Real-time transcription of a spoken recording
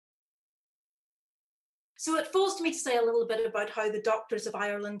So it falls to me to say a little bit about how the doctors of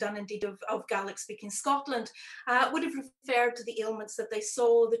Ireland and indeed of Gaelic-speaking Scotland would have referred to the ailments that they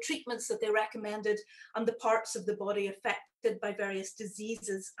saw, the treatments that they recommended, and the parts of the body affected by various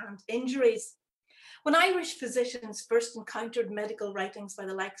diseases and injuries. When Irish physicians first encountered medical writings by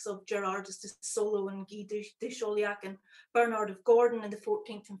the likes of Gerardus de Solo and Guy de Chauliac and Bernard of Gordon in the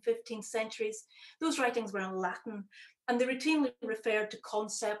 14th and 15th centuries, those writings were in Latin, and they routinely referred to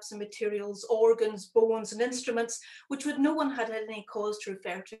concepts and materials, organs, bones, and instruments, which no one had any cause to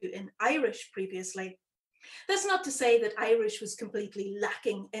refer to in Irish previously. That's not to say that Irish was completely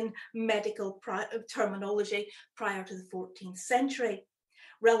lacking in medical terminology prior to the 14th century.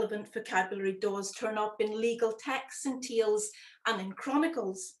 Relevant vocabulary does turn up in legal texts, in tales, and in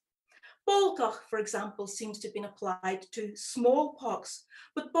chronicles. Bolgach, for example, seems to have been applied to smallpox,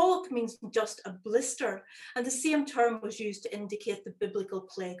 but bolg means just a blister, and the same term was used to indicate the biblical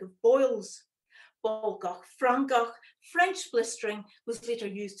plague of boils. Bolgach, frangach, French blistering, was later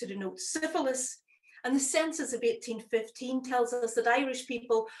used to denote syphilis, and the census of 1815 tells us that Irish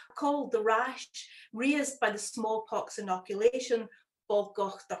people called the rash raised by the smallpox inoculation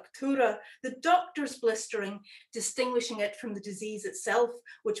bolgach doctura, the doctor's blistering, distinguishing it from the disease itself,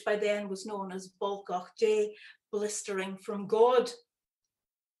 which by then was known as bolgach J, blistering from God.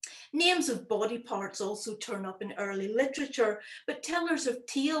 Names of body parts also turn up in early literature, but tellers of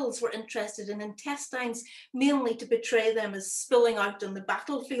tales were interested in intestines, mainly to portray them as spilling out on the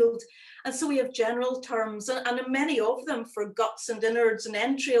battlefield. And so we have general terms, and many of them for guts and innards and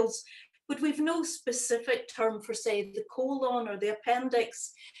entrails, but we've no specific term for, say, the colon or the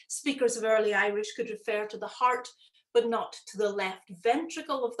appendix. Speakers of early Irish could refer to the heart, but not to the left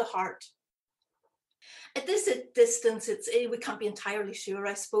ventricle of the heart. At this distance, we can't be entirely sure,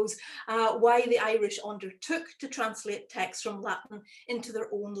 I suppose, why the Irish undertook to translate texts from Latin into their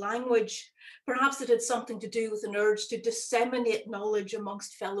own language. Perhaps it had something to do with an urge to disseminate knowledge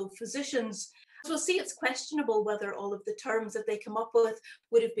amongst fellow physicians. As we'll see, it's questionable whether all of the terms that they come up with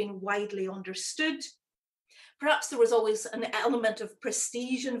would have been widely understood. Perhaps there was always an element of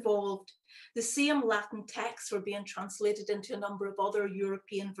prestige involved. The same Latin texts were being translated into a number of other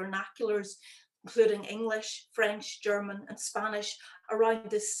European vernaculars, including English, French, German, and Spanish around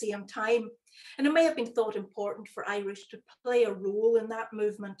this same time. And it may have been thought important for Irish to play a role in that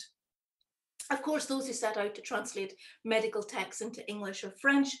movement. Of course, those who set out to translate medical texts into English or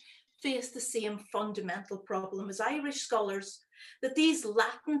French faced the same fundamental problem as Irish scholars, that these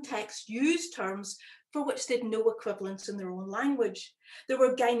Latin texts used terms for which they had no equivalents in their own language. There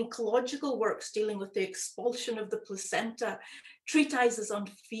were gynecological works dealing with the expulsion of the placenta, treatises on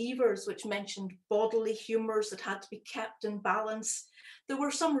fevers which mentioned bodily humours that had to be kept in balance. There were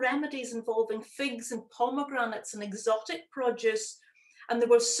some remedies involving figs and pomegranates and exotic produce, and there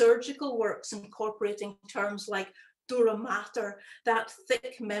were surgical works incorporating terms like dura mater, that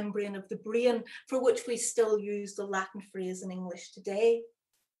thick membrane of the brain, for which we still use the Latin phrase in English today.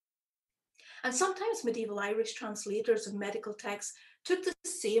 And sometimes medieval Irish translators of medical texts took the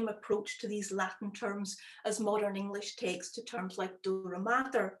same approach to these Latin terms as modern English takes to terms like dura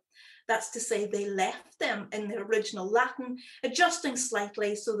mater. That's to say, they left them in their original Latin, adjusting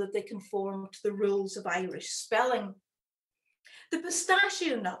slightly so that they conform to the rules of Irish spelling. The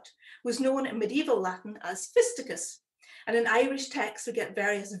pistachio nut was known in medieval Latin as fisticus, and in Irish texts we get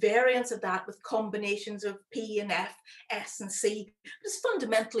various variants of that with combinations of P and F, S and C, but it's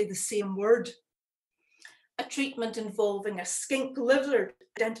fundamentally the same word. A treatment involving a skink liver,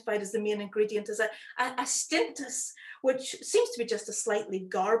 identified as the main ingredient, is a stintus, which seems to be just a slightly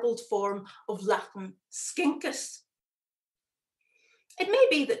garbled form of Latin skincus. It may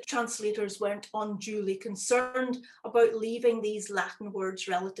be that translators weren't unduly concerned about leaving these Latin words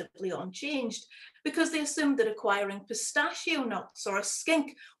relatively unchanged, because they assumed that acquiring pistachio nuts or a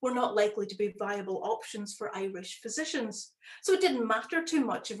skink were not likely to be viable options for Irish physicians. So it didn't matter too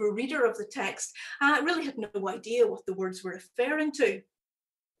much if a reader of the text really had no idea what the words were referring to.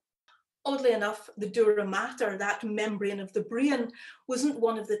 Oddly enough, the dura mater, that membrane of the brain, wasn't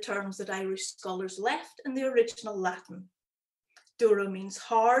one of the terms that Irish scholars left in the original Latin. Dura means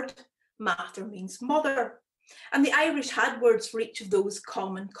hard, mater means mother. And the Irish had words for each of those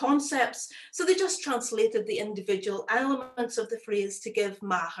common concepts, so they just translated the individual elements of the phrase to give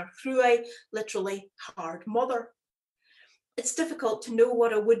mater chrue, literally hard mother. It's difficult to know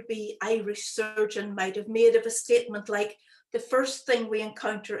what a would-be Irish surgeon might have made of a statement like, the first thing we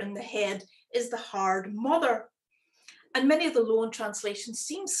encounter in the head is the hard mother. And many of the loan translations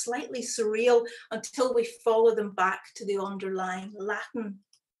seem slightly surreal until we follow them back to the underlying Latin.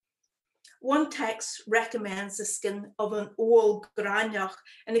 One text recommends the skin of an owl graniach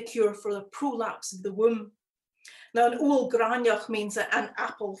and a cure for the prolapse of the womb. Now, an owl graniach means an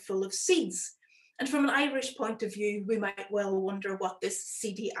apple full of seeds. And from an Irish point of view, we might well wonder what this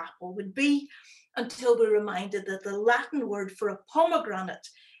seedy apple would be, until we're reminded that the Latin word for a pomegranate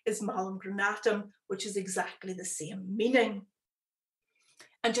is malum granatum, which is exactly the same meaning.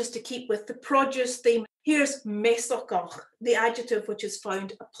 And just to keep with the produce theme, here's mesococh, the adjective which is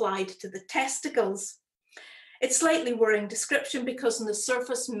found applied to the testicles. It's slightly worrying description because on the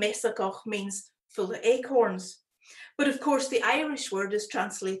surface, mesococh means full of acorns. But of course, the Irish word is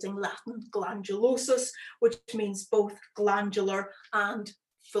translating Latin glandulosus, which means both glandular and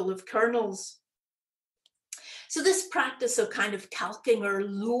full of kernels. So this practice of kind of calking or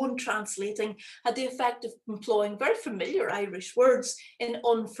loan translating had the effect of employing very familiar Irish words in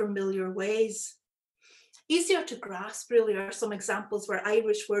unfamiliar ways. Easier to grasp really are some examples where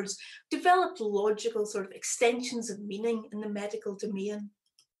Irish words developed logical sort of extensions of meaning in the medical domain.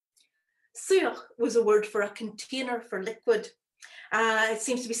 Suach was a word for a container for liquid. It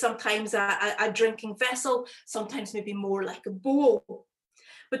seems to be sometimes a drinking vessel, sometimes maybe more like a bowl.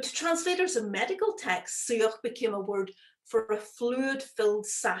 But to translators of medical texts, suach became a word for a fluid-filled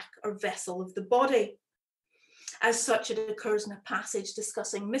sac or vessel of the body. As such, it occurs in a passage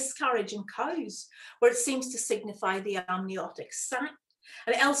discussing miscarriage in cows, where it seems to signify the amniotic sac.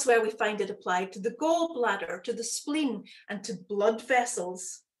 And elsewhere, we find it applied to the gallbladder, to the spleen, and to blood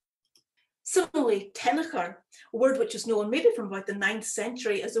vessels. Similarly, tenacher, a word which is known maybe from about the 9th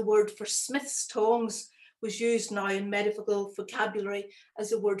century as a word for smith's tongs, was used now in medical vocabulary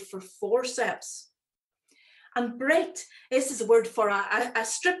as a word for forceps. And breit, this is a word for a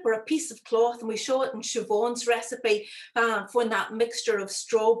strip or a piece of cloth, and we show it in Siobhan's recipe when that mixture of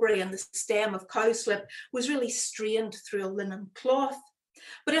strawberry and the stem of cowslip was really strained through a linen cloth.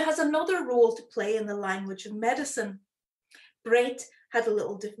 But it has another role to play in the language of medicine. Breit had a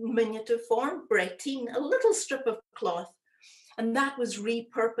little diminutive form, breitine, a little strip of cloth, and that was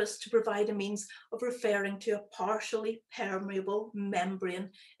repurposed to provide a means of referring to a partially permeable membrane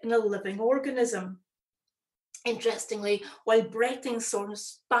in a living organism. Interestingly, while breiting sort of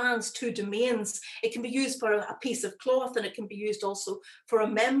spans two domains, it can be used for a piece of cloth and it can be used also for a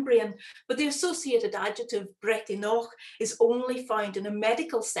membrane, but the associated adjective breitinoch is only found in a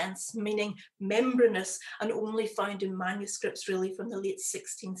medical sense, meaning membranous, and only found in manuscripts really from the late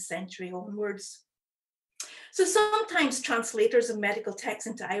 16th century onwards. So sometimes translators of medical texts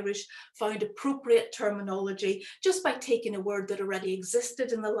into Irish found appropriate terminology just by taking a word that already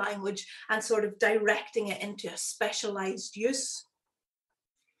existed in the language and sort of directing it into a specialized use.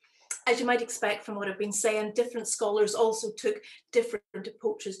 As you might expect from what I've been saying, different scholars also took different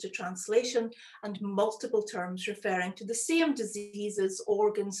approaches to translation, and multiple terms referring to the same diseases,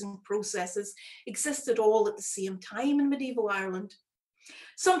 organs, and processes existed all at the same time in medieval Ireland.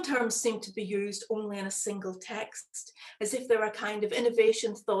 Some terms seem to be used only in a single text, as if they were a kind of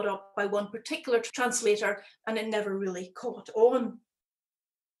innovation thought up by one particular translator and it never really caught on.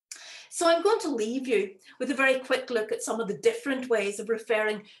 So I'm going to leave you with a very quick look at some of the different ways of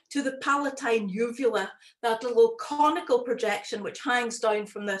referring to the palatine uvula, that little conical projection which hangs down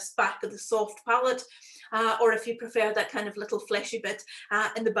from the back of the soft palate, or if you prefer, that kind of little fleshy bit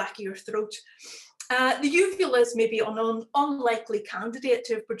in the back of your throat. The uvula is maybe an unlikely candidate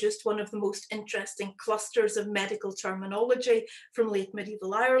to have produced one of the most interesting clusters of medical terminology from late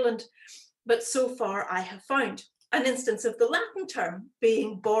medieval Ireland, but so far I have found an instance of the Latin term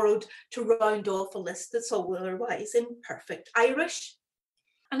being borrowed to round off a list that's otherwise in perfect Irish.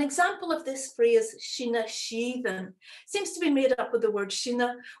 An example of this phrase, shinna sheathen, seems to be made up of the word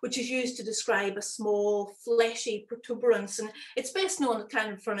shinna, which is used to describe a small, fleshy protuberance, and it's best known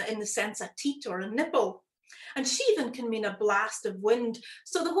kind of in the sense a teat or a nipple. And sheathen can mean a blast of wind,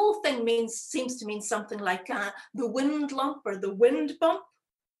 so the whole thing seems to mean something like the wind lump or the wind bump.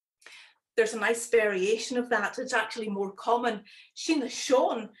 There's a nice variation of that. It's actually more common. Shinna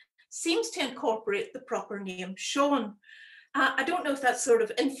Seán seems to incorporate the proper name Seán. I don't know if that's sort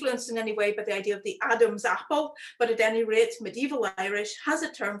of influenced in any way by the idea of the Adam's apple, but at any rate, medieval Irish has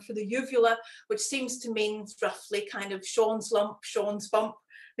a term for the uvula, which seems to mean roughly kind of Seán's lump, Seán's bump,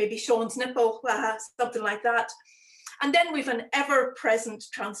 maybe Seán's nipple, something like that. And then we've an ever-present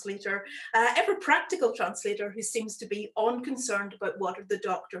translator, ever-practical translator who seems to be unconcerned about what the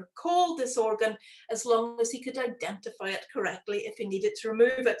doctor called this organ, as long as he could identify it correctly if he needed to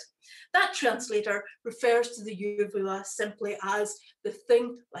remove it. That translator refers to the uvula simply as the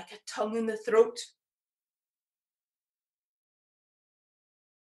thing like a tongue in the throat.